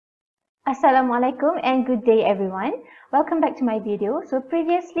Assalamualaikum and good day everyone. Welcome back to my video. So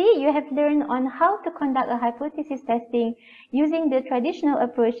previously you have learned on how to conduct a hypothesis testing using the traditional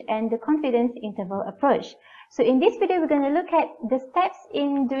approach and the confidence interval approach. So in this video we're going to look at the steps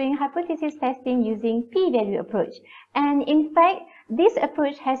in doing hypothesis testing using p-value approach. And in fact this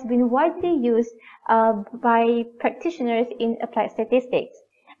approach has been widely used by practitioners in applied statistics.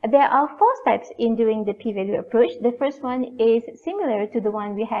 There are 4 steps in doing the p-value approach. The first one is similar to the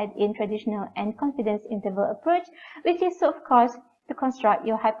one we had in traditional and confidence interval approach, which is of course to construct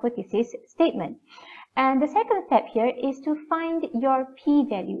your hypothesis statement. And the second step here is to find your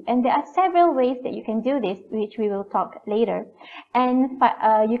p-value. And there are several ways that you can do this, which we will talk later. And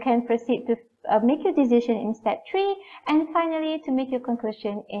you can proceed to make your decision in step 3, and finally to make your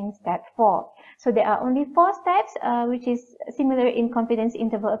conclusion in step 4. So there are only 4 steps, which is similar in confidence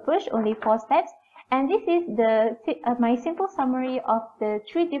interval approach, only 4 steps. And this is my simple summary of the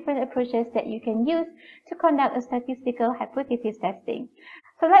 3 different approaches that you can use to conduct a statistical hypothesis testing.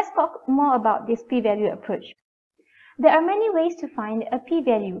 So let's talk more about this p-value approach. There are many ways to find a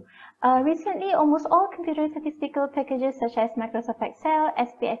p-value. Recently, almost all computer statistical packages such as Microsoft Excel,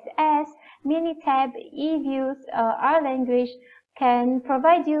 SPSS, Minitab, eViews, R language can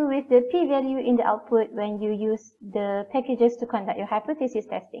provide you with the p-value in the output when you use the packages to conduct your hypothesis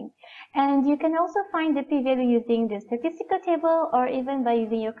testing. And you can also find the p-value using the statistical table or even by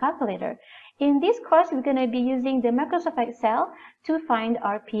using your calculator. In this course, we're going to be using the Microsoft Excel to find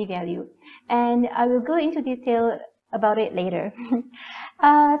our p-value. And I will go into detail about it later.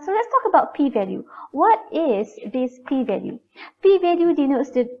 So let's talk about p-value. What is this p-value? P-value denotes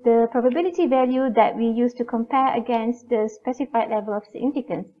the probability value that we use to compare against the specified level of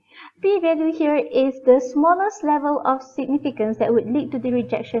significance. P-value here is the smallest level of significance that would lead to the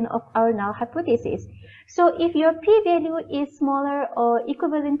rejection of our null hypothesis. So if your p-value is smaller or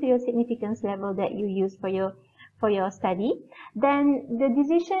equivalent to your significance level that you use for your study, then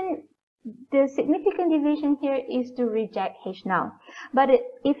the significant deviation here is to reject H null. But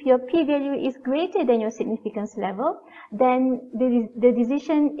if your p-value is greater than your significance level, then the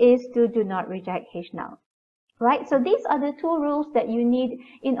decision is to do not reject H null. Right? So these are the 2 rules that you need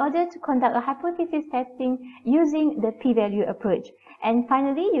in order to conduct a hypothesis testing using the p-value approach. And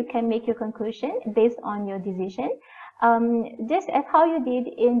finally, you can make your conclusion based on your decision, just as how you did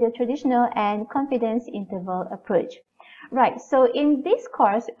in the traditional and confidence interval approach. Right, so in this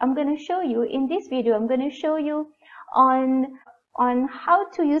course, in this video, I'm going to show you on how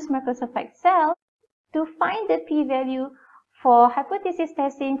to use Microsoft Excel to find the p-value for hypothesis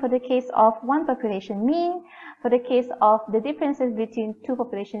testing for the case of one population mean, for the case of the differences between 2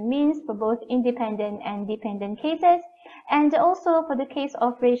 population means for both independent and dependent cases, and also for the case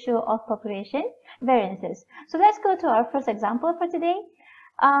of ratio of population variances. So let's go to our first example for today.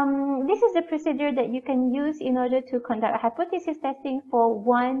 This is the procedure that you can use in order to conduct a hypothesis testing for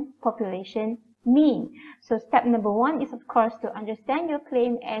one population mean. So step number 1 is of course to understand your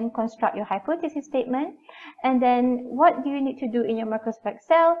claim and construct your hypothesis statement. And then what do you need to do in your Microsoft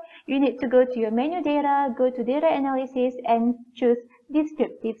Excel? You need to go to your menu data, go to data analysis and choose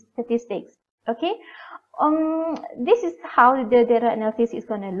descriptive statistics. Okay. This is how the data analysis is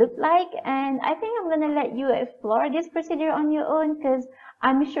going to look like, and I think I'm going to let you explore this procedure on your own because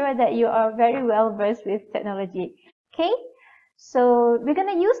I'm sure that you are very well versed with technology. Okay, so we're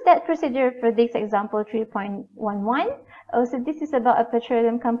going to use that procedure for this example 3.11. So this is about a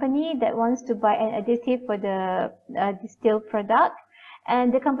petroleum company that wants to buy an additive for the distilled product,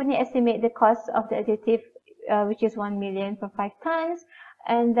 and the company estimate the cost of the additive, which is 1 million for 5 tons.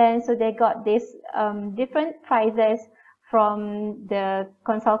 And then so they got these different prices from the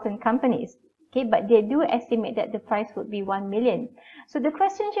consultant companies. Okay, but they do estimate that the price would be 1 million. So the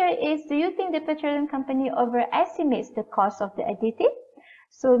question here is, do you think the petroleum company overestimates the cost of the additive?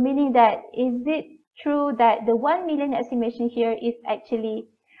 So meaning that, is it true that the 1 million estimation here is actually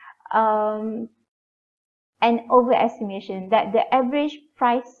an overestimation, that the average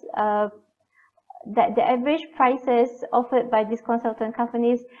price prices offered by these consultant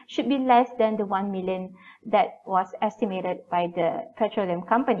companies should be less than the 1 million that was estimated by the petroleum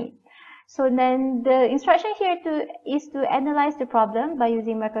company. So then the instruction here is to analyze the problem by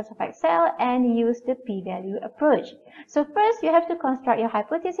using Microsoft Excel and use the p-value approach. So first you have to construct your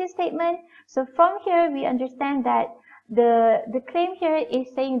hypothesis statement. So from here we understand that the claim here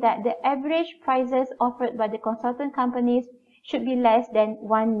is saying that the average prices offered by the consultant companies should be less than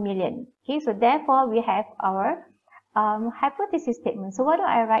 1 million. Okay, so therefore we have our hypothesis statement. So why don't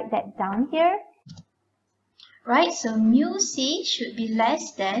I write that down here? Right, so mu C should be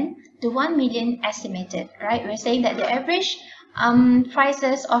less than the 1 million estimated. Right, we're saying that the average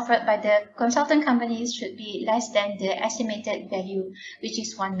prices offered by the consultant companies should be less than the estimated value, which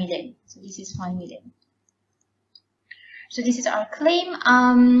is 1 million. So this is 1 million. So this is our claim.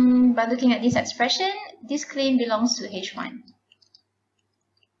 By looking at this expression, this claim belongs to H1.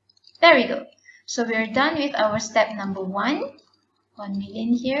 There we go. So we're done with our step number 1. 1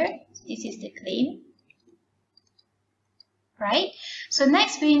 million here. This is the claim. Right? So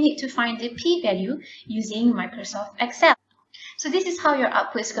next we need to find the p-value using Microsoft Excel. So this is how your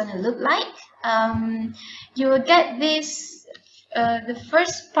output is going to look like. You will get this, the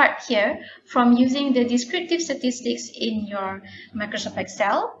first part here from using the descriptive statistics in your Microsoft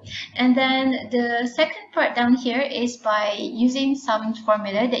Excel. And then the second part down here is by using some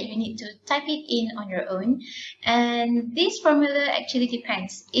formula that you need to type it in on your own. And this formula actually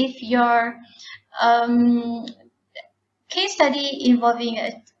depends. If your case study involving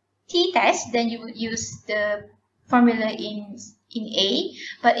a t-test, then you would use the formula in A,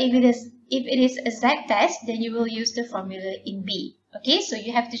 but if it is a z-test, then you will use the formula in B. Okay, so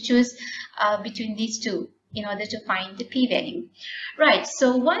you have to choose between these two in order to find the p-value. Right,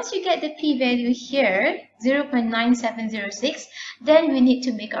 so once you get the p-value here, 0.9706, then we need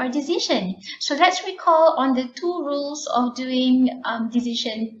to make our decision. So let's recall on the two rules of doing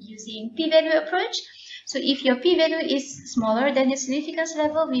decision using p-value approach. So if your p-value is smaller than the significance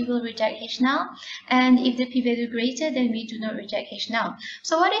level, we will reject H null. And if the p-value greater, then we do not reject H null.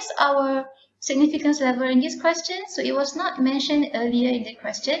 So what is our significance level in this question? So it was not mentioned earlier in the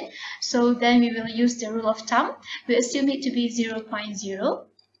question. So then we will use the rule of thumb. We assume it to be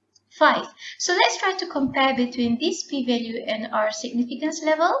 0.05. So let's try to compare between this p-value and our significance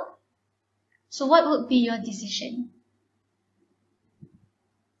level. So what would be your decision?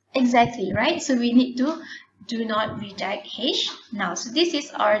 Exactly, right? So we need to do not reject H null. So this is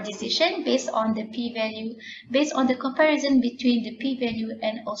our decision based on the p-value, based on the comparison between the p-value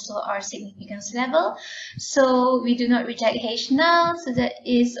and also our significance level. So we do not reject H null. So that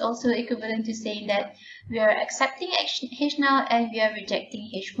is also equivalent to saying that we are accepting H null and we are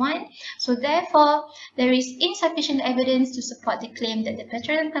rejecting H1. So therefore, there is insufficient evidence to support the claim that the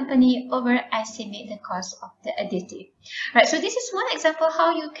petroleum company overestimate the cost of the additive. Right, so this is one example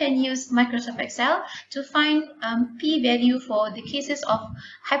how you can use Microsoft Excel to find p-value for the cases of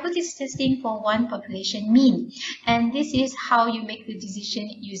hypothesis testing for one population mean. And this is how you make the decision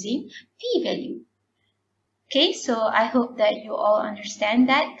using p-value. Okay, so I hope that you all understand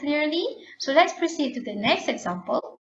that clearly. So let's proceed to the next example.